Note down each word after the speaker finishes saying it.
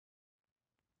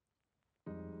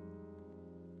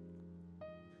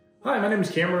Hi, my name is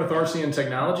Cameron with RCN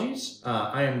Technologies.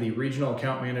 I am the Regional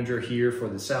Account Manager here for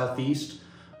the Southeast.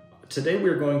 Today we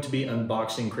are going to be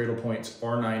unboxing Cradlepoint's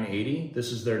R980.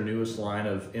 This is their newest line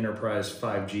of enterprise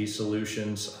 5G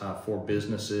solutions for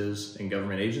businesses and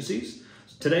government agencies.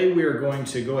 Today we are going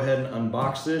to go ahead and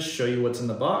unbox this, show you what's in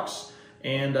the box,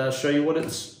 and show you what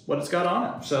it's got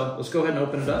on it. So let's go ahead and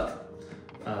open it up.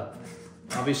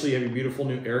 Obviously, you have your beautiful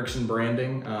new Ericsson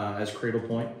branding, as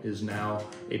Cradlepoint is now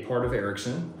a part of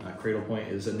Ericsson.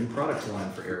 Cradlepoint is a new product line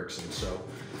for Ericsson. So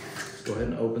let's go ahead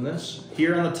and open this.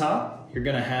 Here on the top, you're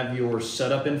gonna have your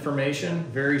setup information.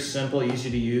 Very simple,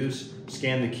 easy to use.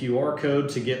 Scan the QR code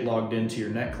to get logged into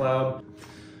your NetCloud.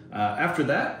 After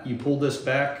that, you pull this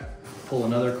back, pull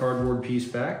another cardboard piece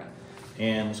back,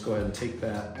 and let's go ahead and take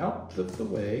that out of the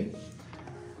way.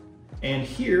 And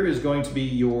here is going to be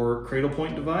your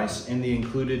Cradlepoint device and the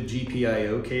included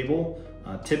GPIO cable.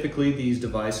 Typically these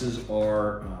devices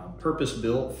are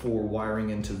purpose-built for wiring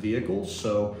into vehicles,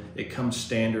 so it comes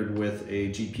standard with a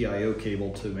GPIO cable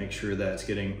to make sure that it's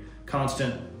getting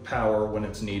constant power when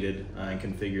it's needed and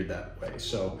configured that way.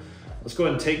 So let's go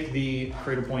ahead and take the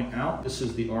Cradlepoint out. This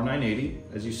is the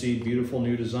R980. As you see, beautiful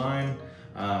new design.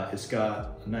 It's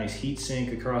got a nice heat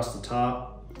sink across the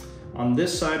top. On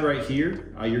this side right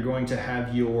here, you're going to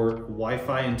have your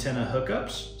Wi-Fi antenna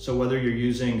hookups. So whether you're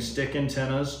using stick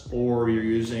antennas or you're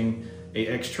using an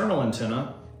external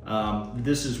antenna,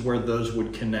 this is where those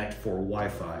would connect for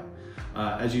Wi-Fi.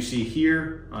 As you see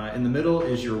here, in the middle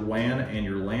is your WAN and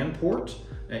your LAN port.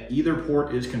 Either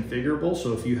port is configurable,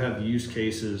 so if you have use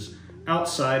cases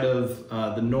outside of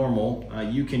the normal,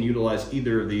 you can utilize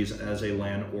either of these as a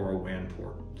LAN or a WAN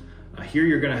port. Here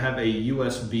you're going to have a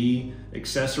USB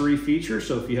accessory feature,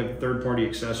 so if you have third-party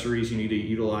accessories you need to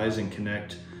utilize and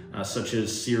connect, such as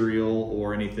serial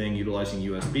or anything utilizing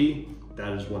USB,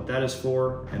 that is what that is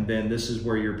for. And then this is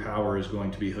where your power is going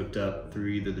to be hooked up through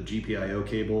either the GPIO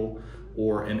cable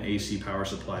or an AC power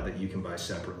supply that you can buy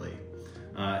separately.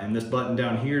 And this button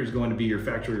down here is going to be your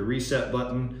factory reset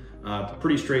button,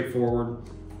 pretty straightforward.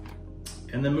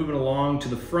 And then moving along to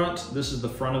the front, this is the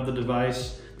front of the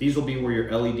device. These will be where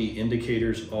your LED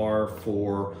indicators are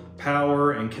for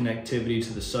power and connectivity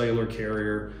to the cellular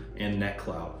carrier and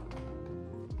NetCloud.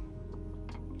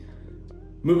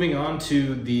 Moving on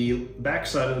to the back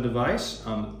side of the device,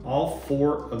 all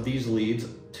four of these leads,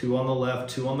 two on the left,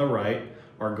 two on the right,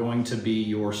 are going to be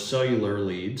your cellular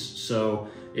leads. So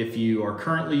if you are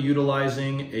currently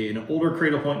utilizing an older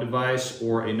Cradlepoint device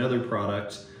or another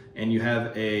product and you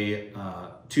have a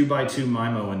 2x2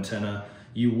 MIMO antenna,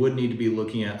 you would need to be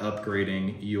looking at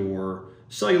upgrading your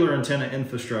cellular antenna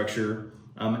infrastructure,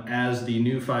 as the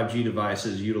new 5G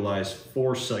devices utilize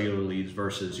 4 cellular leads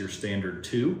versus your standard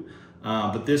 2.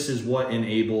 But this is what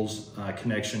enables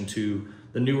connection to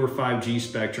the newer 5G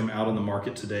spectrum out on the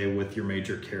market today with your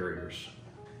major carriers.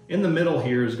 In the middle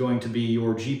here is going to be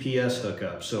your GPS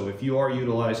hookup. So if you are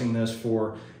utilizing this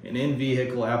for an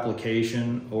in-vehicle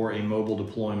application or a mobile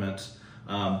deployment,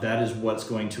 that is what's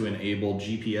going to enable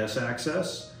GPS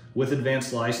access. With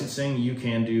advanced licensing, you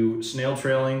can do snail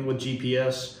trailing with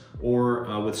GPS,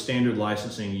 or with standard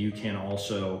licensing, you can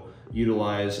also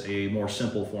utilize a more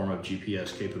simple form of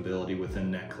GPS capability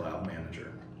within NetCloud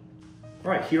Manager.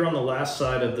 All right, here on the last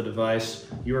side of the device,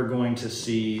 you are going to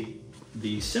see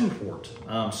the SIM port.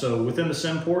 So within the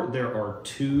SIM port, there are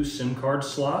 2 SIM card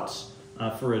slots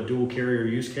for a dual carrier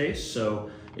use case. So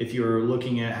if you're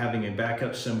looking at having a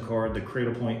backup SIM card, the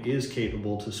Cradlepoint is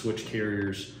capable to switch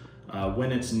carriers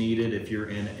when it's needed. If you're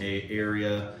in an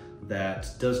area that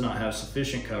does not have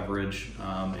sufficient coverage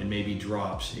and maybe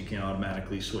drops, it can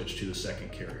automatically switch to the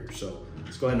second carrier. So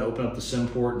let's go ahead and open up the SIM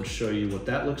port and show you what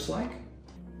that looks like.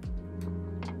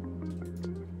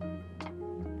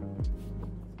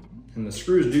 And the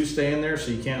screws do stay in there,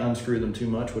 so you can't unscrew them too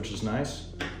much, which is nice.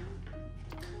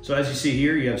 So as you see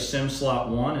here, you have SIM slot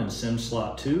 1 and SIM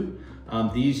slot 2.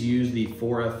 These use the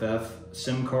 4FF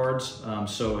SIM cards.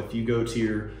 So if you go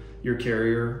to your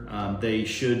carrier, they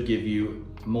should give you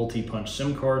multi-punch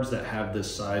SIM cards that have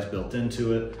this size built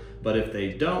into it. But if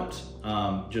they don't,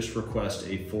 just request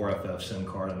a 4FF SIM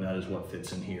card, and that is what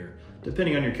fits in here,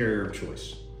 depending on your carrier of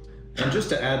choice. And just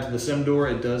to add to the SIM door,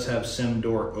 it does have SIM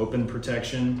door open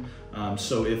protection.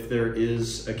 So if there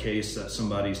is a case that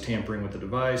somebody's tampering with the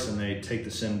device and they take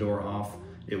the SIM door off,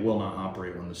 it will not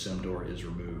operate when the SIM door is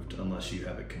removed unless you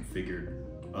have it configured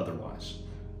otherwise.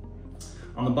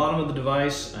 On the bottom of the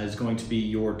device is going to be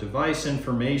your device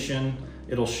information.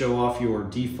 It'll show off your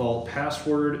default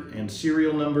password and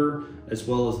serial number, as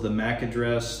well as the MAC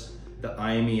address, the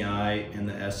IMEI, and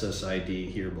the SSID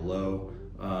here below,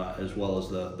 as well as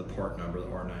the part number, the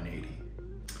R980.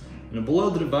 And below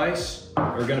the device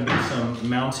are going to be some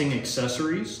mounting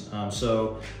accessories.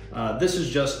 This is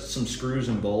just some screws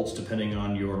and bolts depending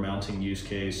on your mounting use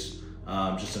case.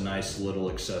 Just a nice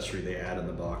little accessory they add in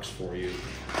the box for you.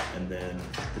 And then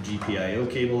the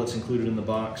GPIO cable that's included in the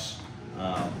box.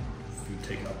 If you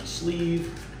take out the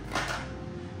sleeve,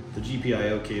 the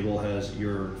GPIO cable has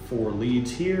your 4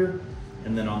 leads here.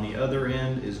 And then on the other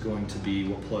end is going to be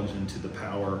what plugs into the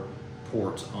power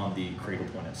port on the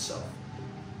Cradlepoint itself.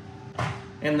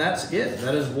 And that's it.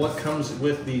 That is what comes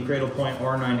with the Cradlepoint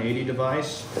R980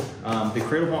 device. The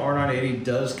Cradlepoint R980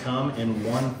 does come in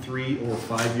 1, 3, or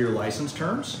 5-year license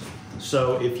terms.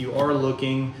 So if you are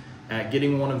looking at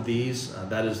getting one of these,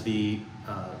 that is the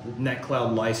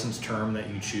NetCloud license term that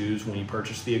you choose when you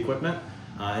purchase the equipment.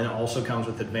 And it also comes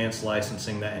with advanced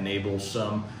licensing that enables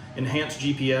some enhanced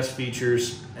GPS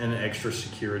features and extra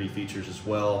security features as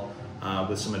well,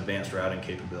 with some advanced routing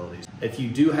capabilities. If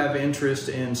you do have interest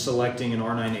in selecting an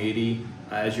R980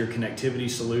 as your connectivity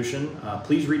solution,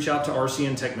 please reach out to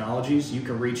RCN Technologies. You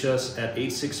can reach us at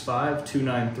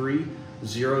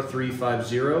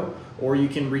 865-293-0350, or you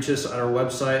can reach us at our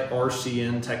website,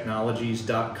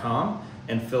 rcntechnologies.com,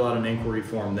 and fill out an inquiry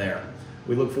form there.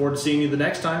 We look forward to seeing you the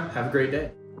next time. Have a great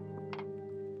day.